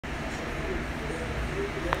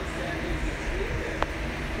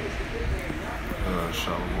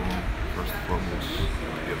Shalom. First and foremost,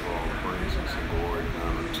 give all praises and glory and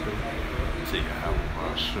honor to Yahweh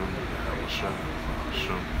Hashem, Yahweh Shah,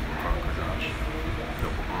 Hashem, Rakadash.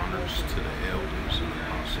 Double honors to the elders and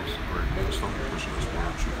apostles of Great Millstone, pushing this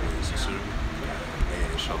word truthfully and sincerely.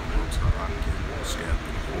 And Shalom to the Hakim, scattered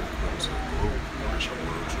in the four corners of the globe, pushing the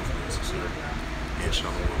word truthfully and sincerely. And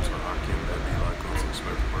Shalom to the Hakim, that be like unto the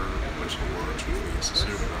spectral word, pushing the word truthfully and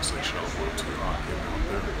sincerely. I say Shalom to the Hakim out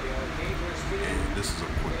there. And this is a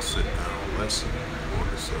quick sit-down lesson on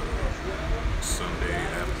this Sunday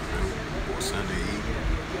afternoon or Sunday evening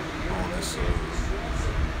on this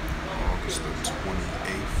August the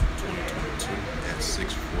 28th, 2022 at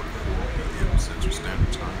 6:44 p.m. Central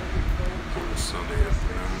Standard Time on this Sunday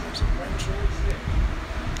afternoon, as I mentioned.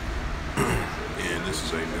 And this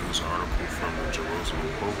is a news article from the Jerusalem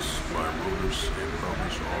Post by Reuters and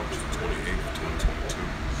published August the 28th, 2022.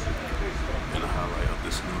 And a highlight of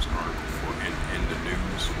this news article in the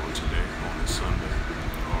news for today on this Sunday,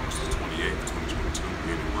 August the 28th, 2022,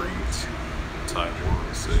 and it reads, Taiwan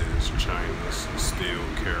says China's still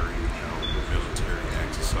carrying out military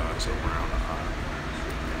exercise around the island.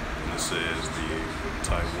 And it says the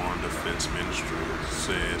Taiwan Defense Ministry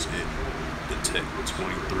says it detected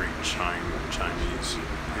 23 Chinese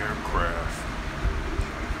aircraft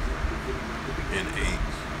and 8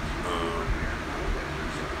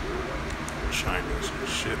 China's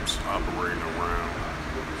ships operating around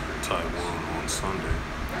Taiwan on Sunday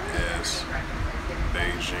as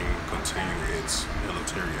Beijing continued its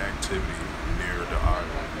military activity near the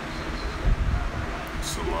island.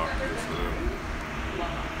 Salakia for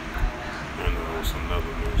that. And there was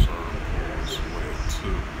another news article as well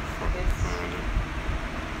too, if I can find it.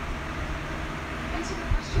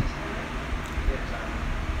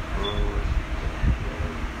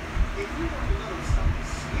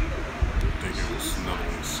 I think it was another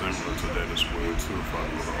one similar to that as well too, if I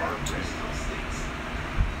go to RT.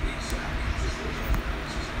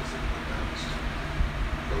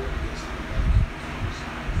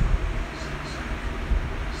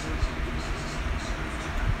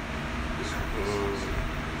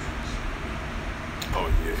 Oh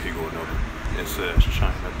yeah, here go another. It says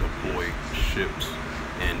China deployed ships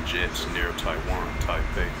and jets near Taiwan,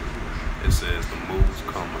 Taipei. It says the moves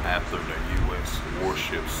come after the U.S.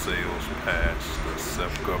 warship sails past the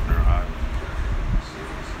self-governor island.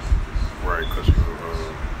 Right, because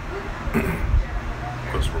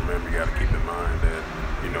remember, you got to keep in mind that,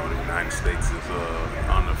 you know, the United States is an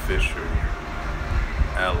unofficial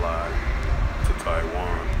ally to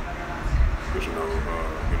Taiwan. Because, you know,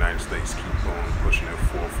 the United States keep on pushing it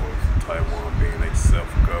forth of Taiwan being a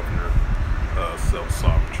self-governor,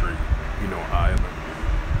 self-sovereignty, you know, island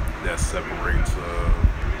that separates the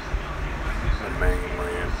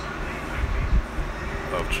mainland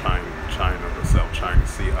of China, the South China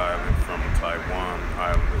Sea island, from the Taiwan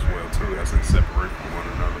island as well too, as they separate from one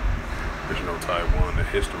another. Because, you know, Taiwan, the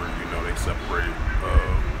history, you know, they separated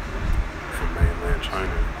from mainland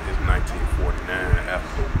China in 1949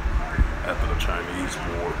 after the Chinese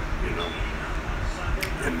War, you know,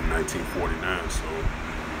 in 1949. So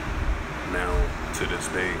now to this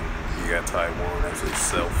day, you got Taiwan as a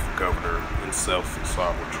self-governor and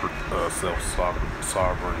self-sovereign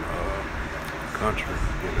country,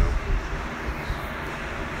 you know.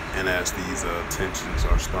 And as these tensions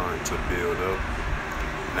are starting to build up,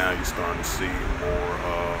 now you're starting to see more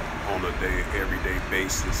on a everyday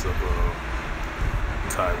basis of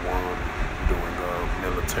Taiwan doing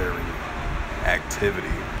military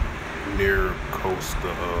activity near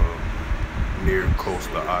coastal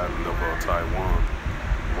island of Taiwan,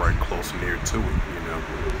 right close near to it, you know.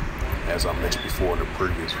 As I mentioned before in the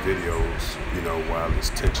previous videos, you know, while this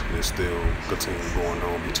tension is still continuing going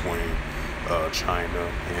on between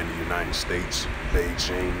China and the United States,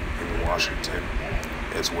 Beijing and Washington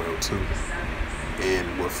as well too,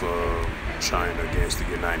 and with China against the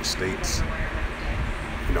United States,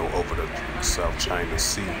 you know, over the South China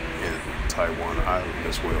Sea and Taiwan Island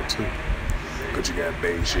as well too. Because you got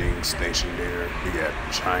Beijing stationed there, you got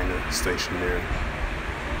China stationed there,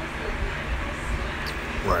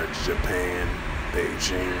 right? Japan,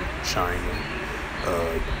 Beijing, China,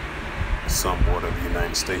 somewhat of the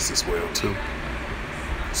United States as well too.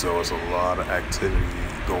 So it's a lot of activity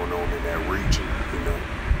going on in that region, you know.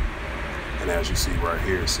 And as you see right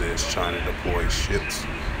here, it says China deploys ships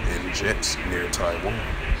and jets near Taiwan,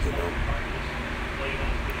 you know.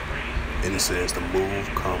 And it says the move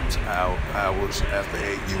comes out hours after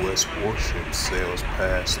a U.S. warship sails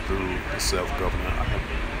past through the self-governor island.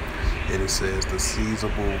 And it says the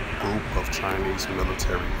sizable group of Chinese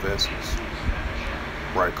military vessels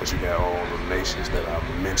right? Because you got all the nations that I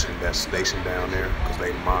mentioned that's stationed down there, because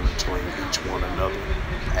they monitoring each one another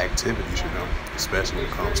activities, especially when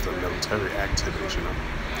it comes to military activities,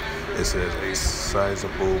 It says a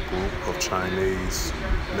sizable group of Chinese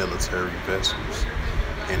military vessels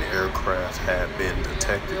and aircraft have been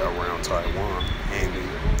detected around Taiwan,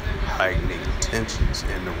 heightening tensions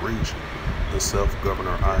in the region, the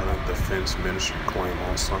self-governing island defense ministry claimed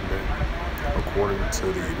on Sunday. According to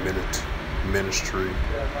the ministry,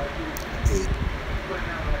 8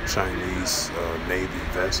 Chinese Navy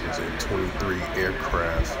vessels and 23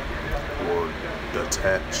 aircraft were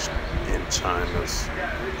detached in Taiwan's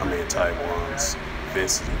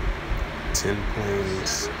vicinity. 10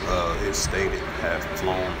 planes, it stated, have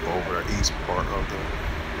flown over the east part of the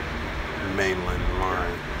mainland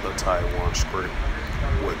line, the Taiwan Strait,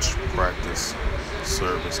 which practice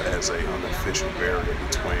service as an unofficial barrier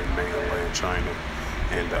between mainland China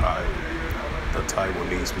and the island. The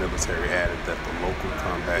Taiwanese military added that the local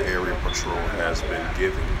combat area patrol has been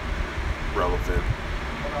giving relevant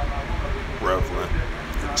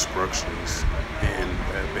instructions and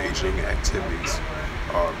that Beijing activities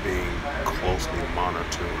are being closely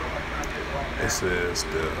monitored. It says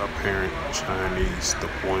the apparent Chinese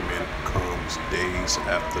deployment comes days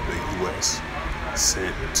after the U.S.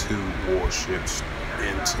 sent 2 warships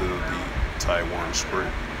into the Taiwan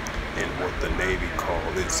Strait in what the Navy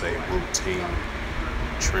called it's a routine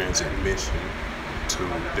transit mission to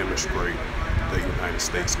demonstrate the United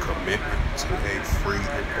States' commitment to a free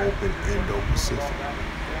and open Indo-Pacific.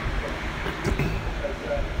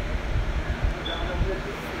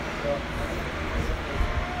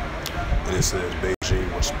 And it says Beijing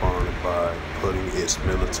responded by putting its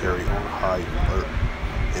military on high alert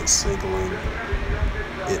and signaling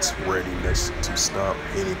its readiness to stop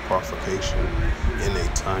any provocation in a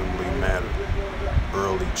timely manner.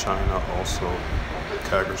 Early China also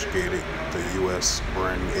castigated the U.S.,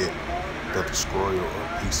 branding it the destroyer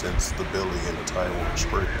of peace and stability in the Taiwan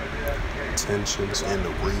Strait. Tensions in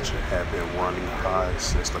the region have been running high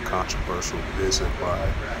since the controversial visit by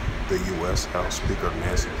the U.S. House Speaker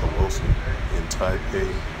Nancy Pelosi in Taipei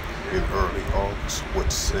in early August,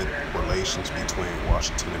 which sent relations between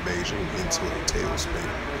Washington and Beijing into a tailspin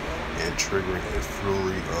and triggering a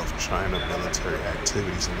flurry of China military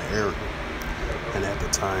activities in the area. And at the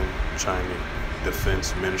time, China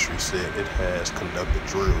Defense Ministry said it has conducted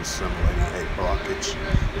drills simulating a blockage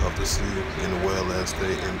of the sea, as well as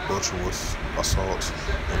the impetuous assaults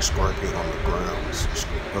and striking on the grounds,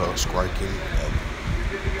 striking at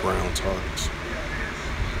ground targets.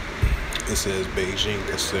 It says Beijing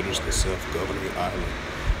considers the self-governing island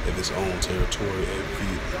of its own territory.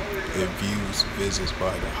 It views visits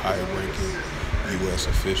by the high-ranking U.S.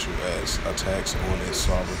 official as attacks on its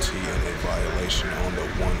sovereignty and a violation on the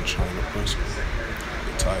One China principle.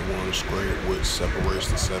 The Taiwan Strait, which separates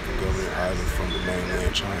the self-governing island from the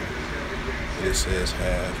mainland China, it says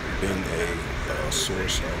have been a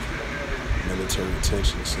source of military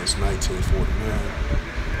tension since 1949,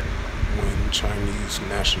 when Chinese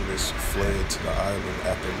nationalists fled to the island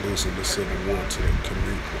after losing the civil war to the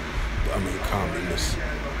communists.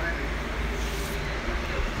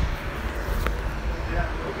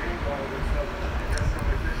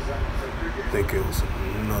 I think it was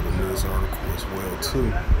another news article as well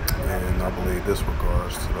too, and I believe this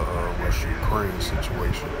regards to the Russia-Ukraine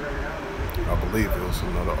situation. I believe it was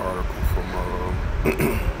another article from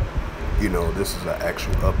this is an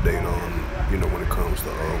actual update on when it comes to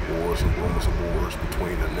wars and rumors of wars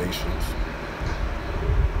between the nations.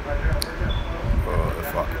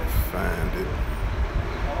 If I can find it.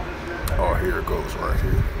 Oh, here it goes right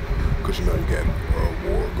here. Because you got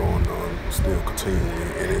war going on still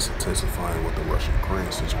continuing, and it's intensifying with the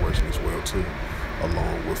Russia-Ukraine situation as well too,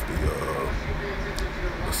 along with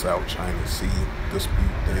the South China Sea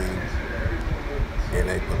dispute thing, and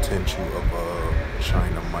a potential of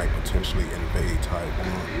China might potentially invade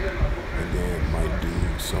Taiwan, and then might do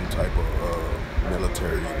some type of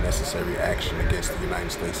military necessary action against the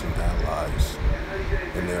United States and allies,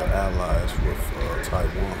 and their allies with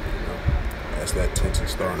Taiwan. As that tension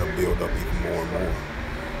starting to build up even more and more.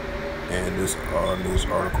 And this news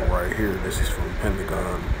article right here, this is from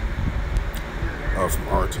Pentagon, from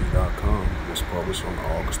RT.com, was published on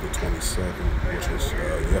August the 27th, which was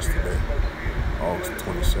yesterday, August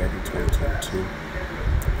 27, 2022,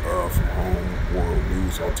 from Home World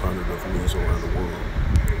News, alternative news around the world.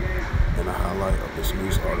 And the highlight of this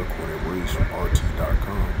news article, it reads from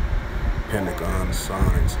RT.com, Pentagon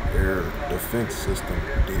signs air defense system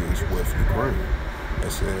deals with Ukraine. It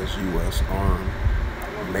says U.S. arm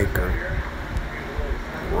maker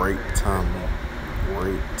Raytheon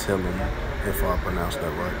if I pronounced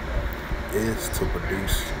that right, is to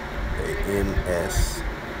produce a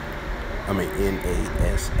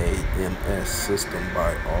NASAMS system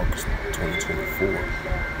by August 2024.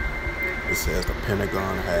 It says the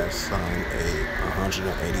Pentagon has signed a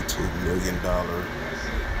 $182 million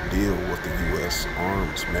deal with the U.S.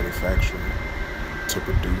 arms manufacturer to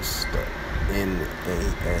produce the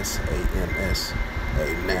NASAMS,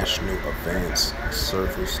 a National Advanced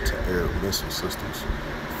Surface-to-Air Missile Systems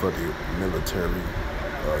for the military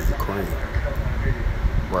Ukraine.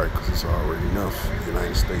 Right, because it's already enough. The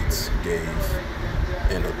United States gave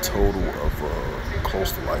in a total of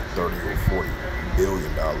close to like 30 or 40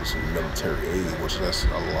 billion dollars in military aid, which that's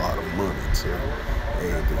a lot of money to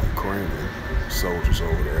aid the Ukrainian soldiers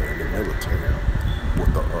over there in the military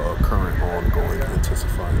with the current ongoing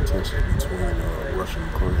intensifying tension between Russia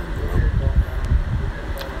and Ukraine,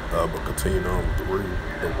 but continuing on with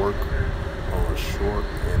the work on short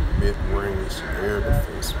and mid-range air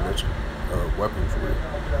defense weaponry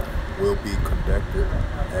will be conducted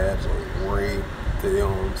at a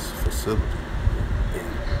Raytheon's facility in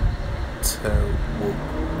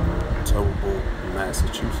Taipei,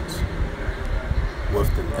 Massachusetts, with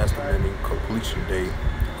an estimated completion date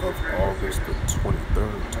of August the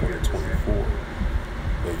 23rd, 2024.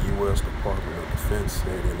 The U.S. Department of Defense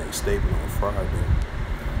said in a statement on Friday.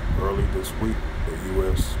 Early this week, the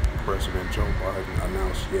U.S. President Joe Biden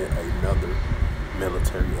announced yet another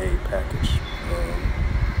military aid package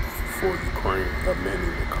for Ukraine,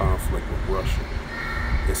 amending the conflict with Russia.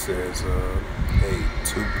 It says a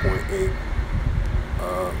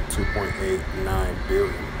 $2.89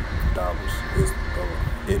 billion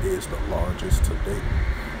is the largest to date,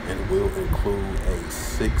 and will include a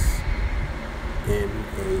 6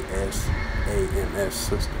 NASAMS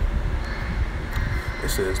system. It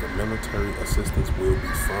says the military assistance will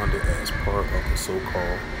be funded as part of the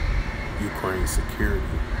so-called Ukraine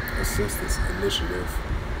Security Assistance Initiative,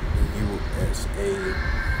 the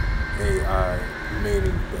USAI,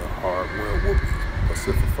 meaning the hardware will be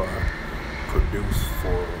pacified, produced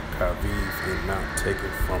for Kyiv and not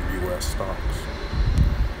taken from U.S. stocks.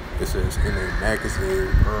 It says in a magazine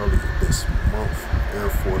early this month, Air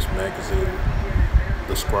Force magazine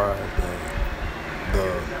described the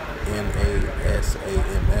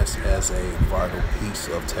NASAMS as a vital piece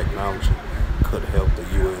of technology could help the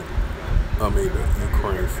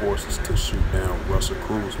Ukraine forces to shoot down Russian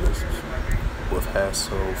cruise missiles, with has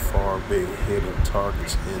so far been hitting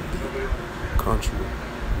targets in the country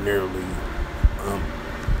nearly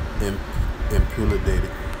impunity.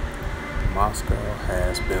 Moscow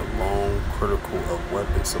has been long critical of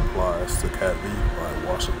weapon supplies to Kyiv by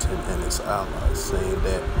Washington and its allies, saying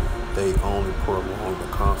that they only prolong the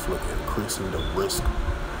conflict, increasing the risk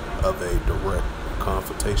of a direct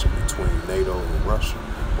confrontation between NATO and Russia.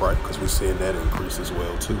 Right, because we're seeing that increase as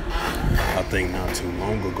well too. I think not too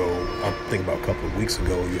long ago, I think about a couple of weeks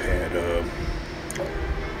ago, you had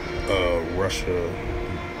Russia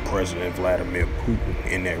President Vladimir Putin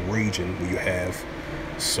in that region where you have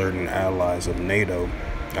certain allies of NATO.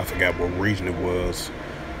 I forgot what region it was.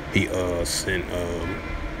 He sent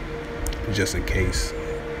just in case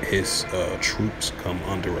his troops come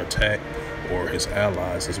under attack, or his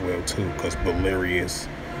allies as well too, because Belarus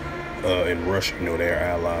and Russia, they're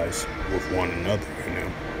allies with one another,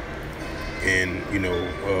 and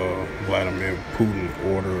Vladimir Putin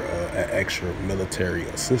ordered extra military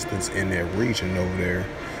assistance in that region over there,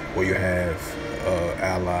 where you have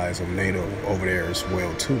allies of NATO over there as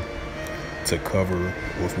well too, to cover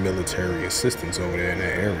with military assistance over there in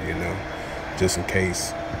that area, just in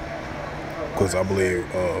case. Because I believe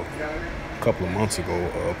a couple of months ago,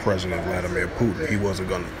 President Vladimir Putin,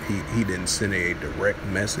 he didn't send a direct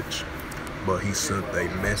message, but he sent a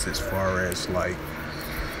message as far as like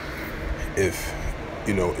if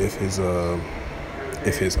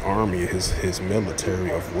his army, his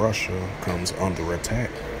military of Russia comes under attack,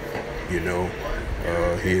 he'll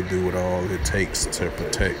do what all it takes to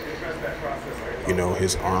protect,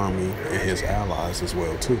 his army and his allies as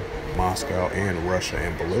well too, Moscow and Russia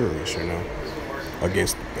and Belarus,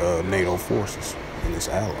 against NATO forces and its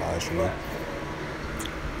allies,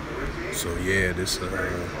 So yeah, this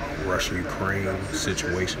Russia-Ukraine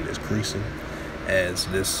situation is increasing, as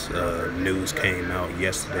this news came out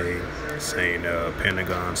yesterday saying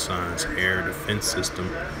Pentagon signs air defense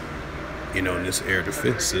system. And this air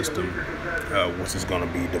defense system, which is going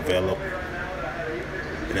to be developed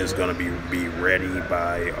and is going to be ready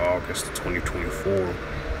by August 2024.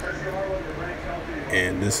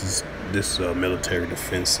 And this military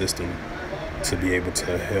defense system to be able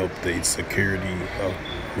to help the security of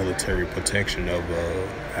military protection of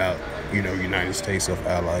United States of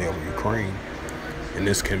ally over Ukraine, and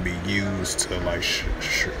this can be used to like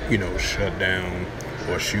shut down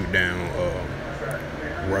or shoot down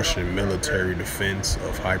Russian military defense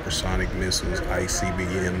of hypersonic missiles,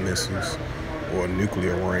 ICBM missiles, or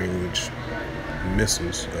nuclear range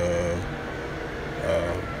missiles,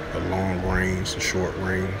 the long range, the short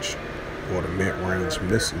range, or the mid range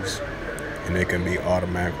missiles, and they can be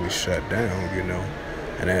automatically shut down,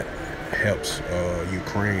 and that helps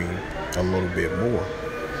Ukraine a little bit more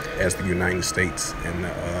as the United States and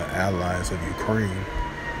the allies of Ukraine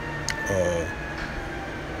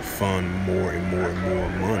fund more and more and more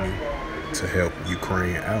money to help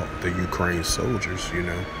Ukraine out, the Ukraine soldiers,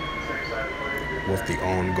 with the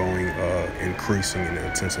ongoing increasing and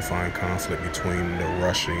intensifying conflict between the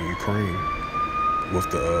Russia and Ukraine, with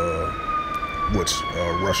the which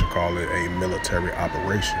Russia call it a military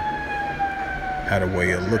operation. How the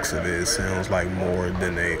way it looks of it, it sounds like more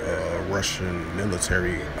than a Russian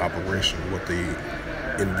military operation with the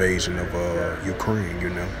invasion of Ukraine,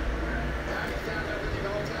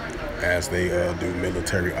 as they do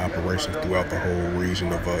military operations throughout the whole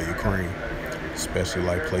region of Ukraine, especially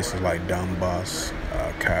like places like Donbass,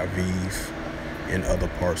 Kharkiv, and other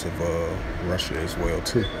parts of Russia as well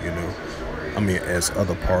too, as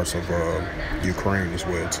other parts of Ukraine as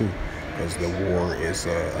well too, because the war is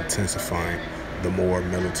intensifying. The more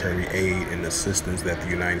military aid and assistance that the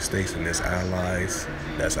United States and its allies,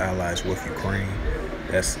 with Ukraine,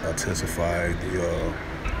 that's intensified the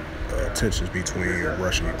tensions between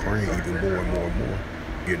Russia and Ukraine even more and more and more,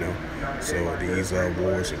 So these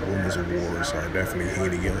wars and rumors of wars are definitely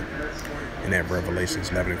heating up, and that Revelations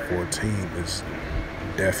 11:14 is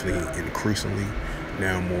definitely increasingly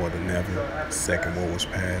now more than ever. The second war was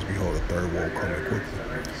past, behold, the third war coming quickly,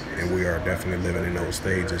 and we are definitely living in those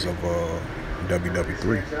stages of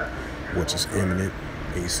WW3, which is imminent,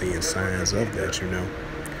 and you're seeing signs of that,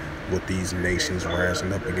 with these nations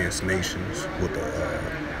rising up against nations, with the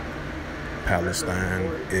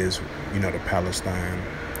Palestine is,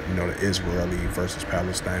 the Israeli versus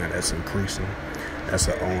Palestine, that's increasing. That's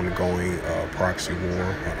an ongoing proxy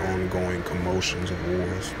war, an ongoing commotions of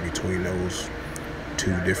wars between those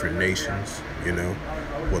two different nations,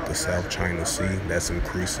 with the South China Sea, that's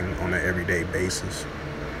increasing on an everyday basis.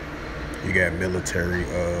 You got military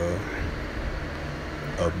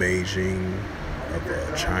of Beijing, of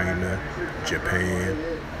China, Japan,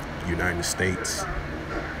 United States,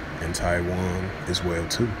 and Taiwan as well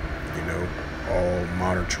too, all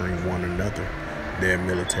monitoring one another, their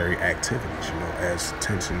military activities, as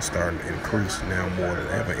tensions starting to increase now more than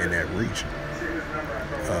ever in that region,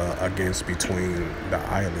 between the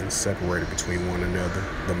islands separated between one another,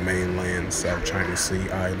 the mainland South China Sea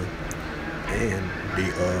island, and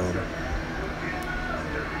the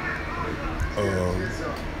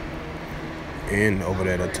and over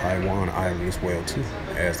there the Taiwan island as well too,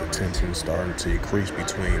 as the tensions starting to increase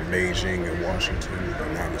between Beijing and Washington, the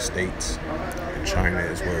United States, and China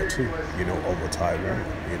as well too, over Taiwan,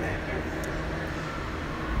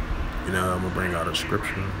 I'm gonna bring out a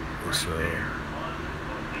scripture. It's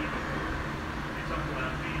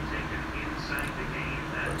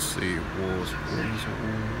let's see, wars.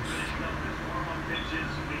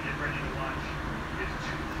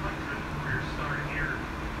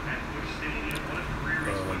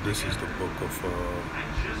 This is the book of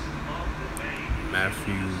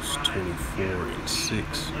Matthews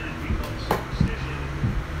 24:6.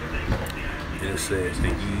 And it says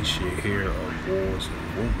that ye shall hear of wars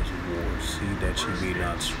and rumors of wars. See that ye be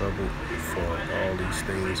not troubled, for all these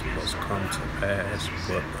things must come to pass,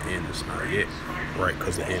 but the end is not yet. Right,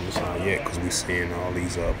 because the end is not yet, because we're seeing all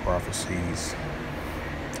these prophecies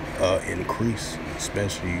increase,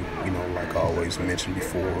 especially, like I always mentioned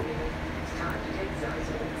before,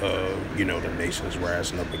 the nations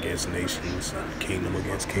rising up against nations, and kingdom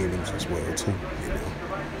against kingdoms as well too,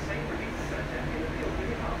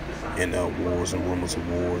 and wars and rumors of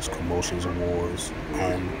wars, commotions of wars,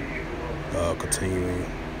 continuing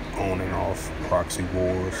on and off proxy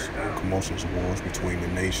wars and commotions of wars between the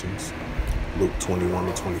nations. Luke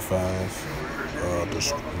 21:25,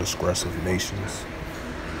 disgressive nations.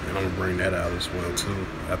 And I'm going to bring that out as well too,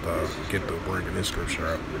 after I get to bringing this scripture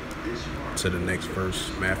out to the next verse,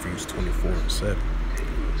 Matthews 24:7.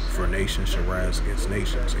 For nation shall rise against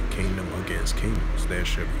nations, and kingdom against kingdoms. There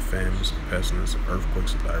shall be famines, and pestilence, and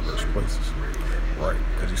earthquakes in diverse places. Right,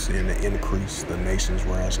 because you're seeing the increase, the nations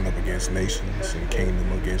rising up against nations, and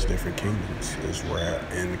kingdom against different kingdoms is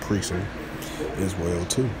increasing as well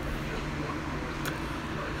too.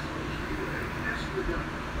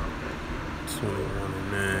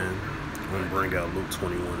 21:9. I'm going to bring out Luke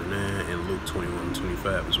 21:9 and Luke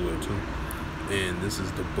 21:25 as well too. And this is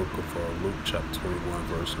the book of Luke chapter 21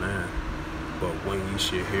 verse 9. But when ye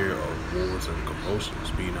shall hear of wars and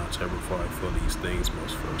commotions, be not terrified, for these things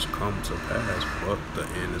must first come to pass, but the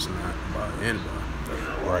end is not by and by.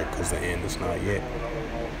 Right, because the end is not yet.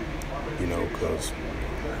 Because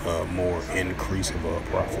more increase of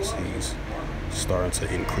prophecies starting to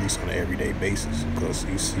increase on an everyday basis, because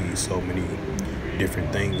you see so many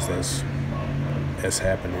different things that's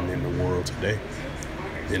happening in the world today.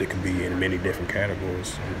 And it can be in many different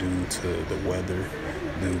categories due to the weather,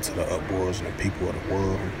 due to the upwars and the people of the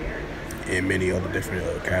world, and many other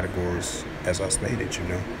different categories, as I stated,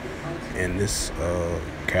 And this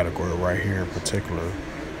category right here in particular,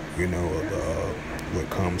 what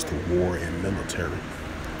comes to war and military.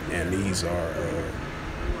 And these are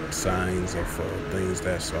signs of things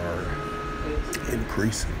that are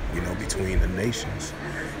increasing, between the nations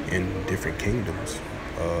and different kingdoms,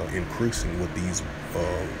 increasing with these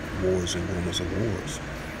wars and rumors of wars.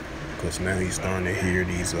 Because now you're starting to hear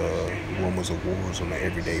these rumors of wars on an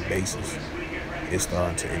everyday basis. It's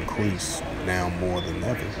starting to increase now more than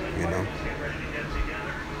ever,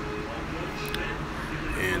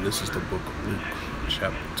 And this is the book of Luke,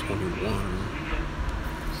 chapter 21,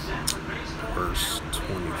 verse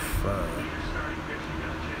 25.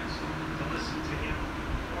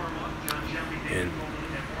 And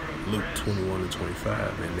Luke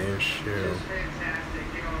 21:25,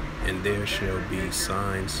 and there shall be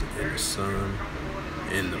signs in the sun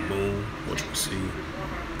and the moon, which we see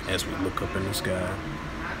as we look up in the sky,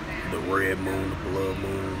 the red moon, the blood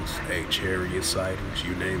moons, chariot sightings,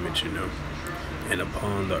 you name it, And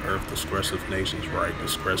upon the earth, disgressive nations, right?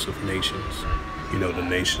 Disgressive nations, the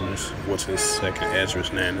nations, what's in 2nd Ezra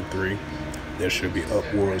 9:3. There should be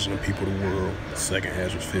upwars in the people of the world. 2nd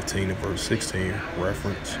Ezra 15 and verse 16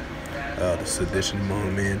 reference the sedition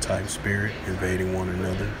among men type spirit, invading one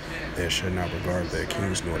another. They should not regard their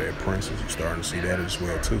kings nor their princes. You're starting to see that as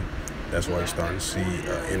well too. That's why you're starting to see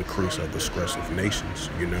increase of disgressive nations,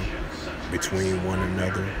 between one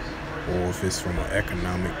another, or if it's from an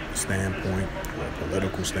economic standpoint or a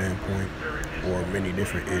political standpoint or many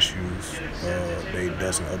different issues, they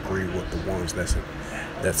doesn't agree with the ones that's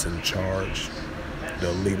in charge,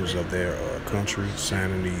 the leaders of their country,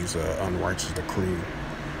 signing these unrighteous decree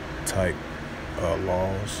type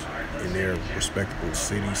laws in their respectable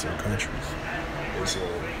cities and countries. It's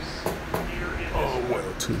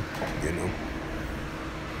well too,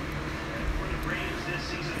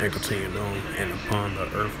 And continuing on, and upon the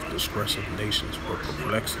earth disgressive nations were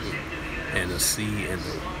perplexity, and the sea and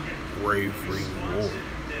the raving war.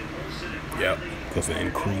 Yep, because the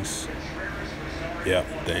increase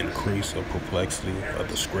of perplexity of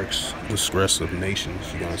disgressive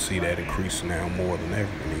nations, you're going to see that increase now more than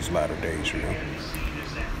ever in these latter days,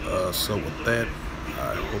 So with that,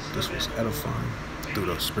 I hope this was edifying through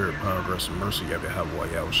the spirit, power, grace, and mercy.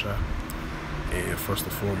 Yahweh. And first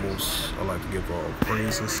and foremost, I'd like to give all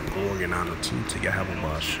praises, glory, and honor to Yahweh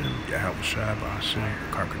Ba'Hashem,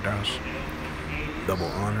 Karkadash.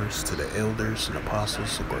 Double honors to the elders and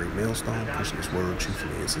apostles of Great Millstone, pushing this word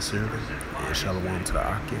truthfully and sincerely. And shalom to the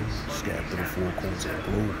Akim, scattered through the four corners of the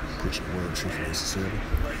globe, pushing the word truthfully and sincerely.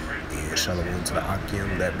 And shalom to the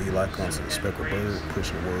Akim, that be like unto the speckled bird,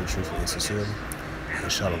 pushing the word truthfully and sincerely. And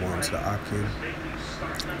shalom to the Akim,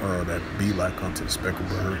 that be like unto the speckled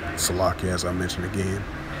bird, Salaki, as I mentioned again,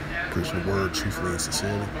 preaching the word truthfully and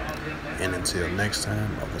sincerely. And until next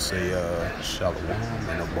time, I will say shalom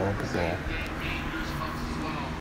and a ball.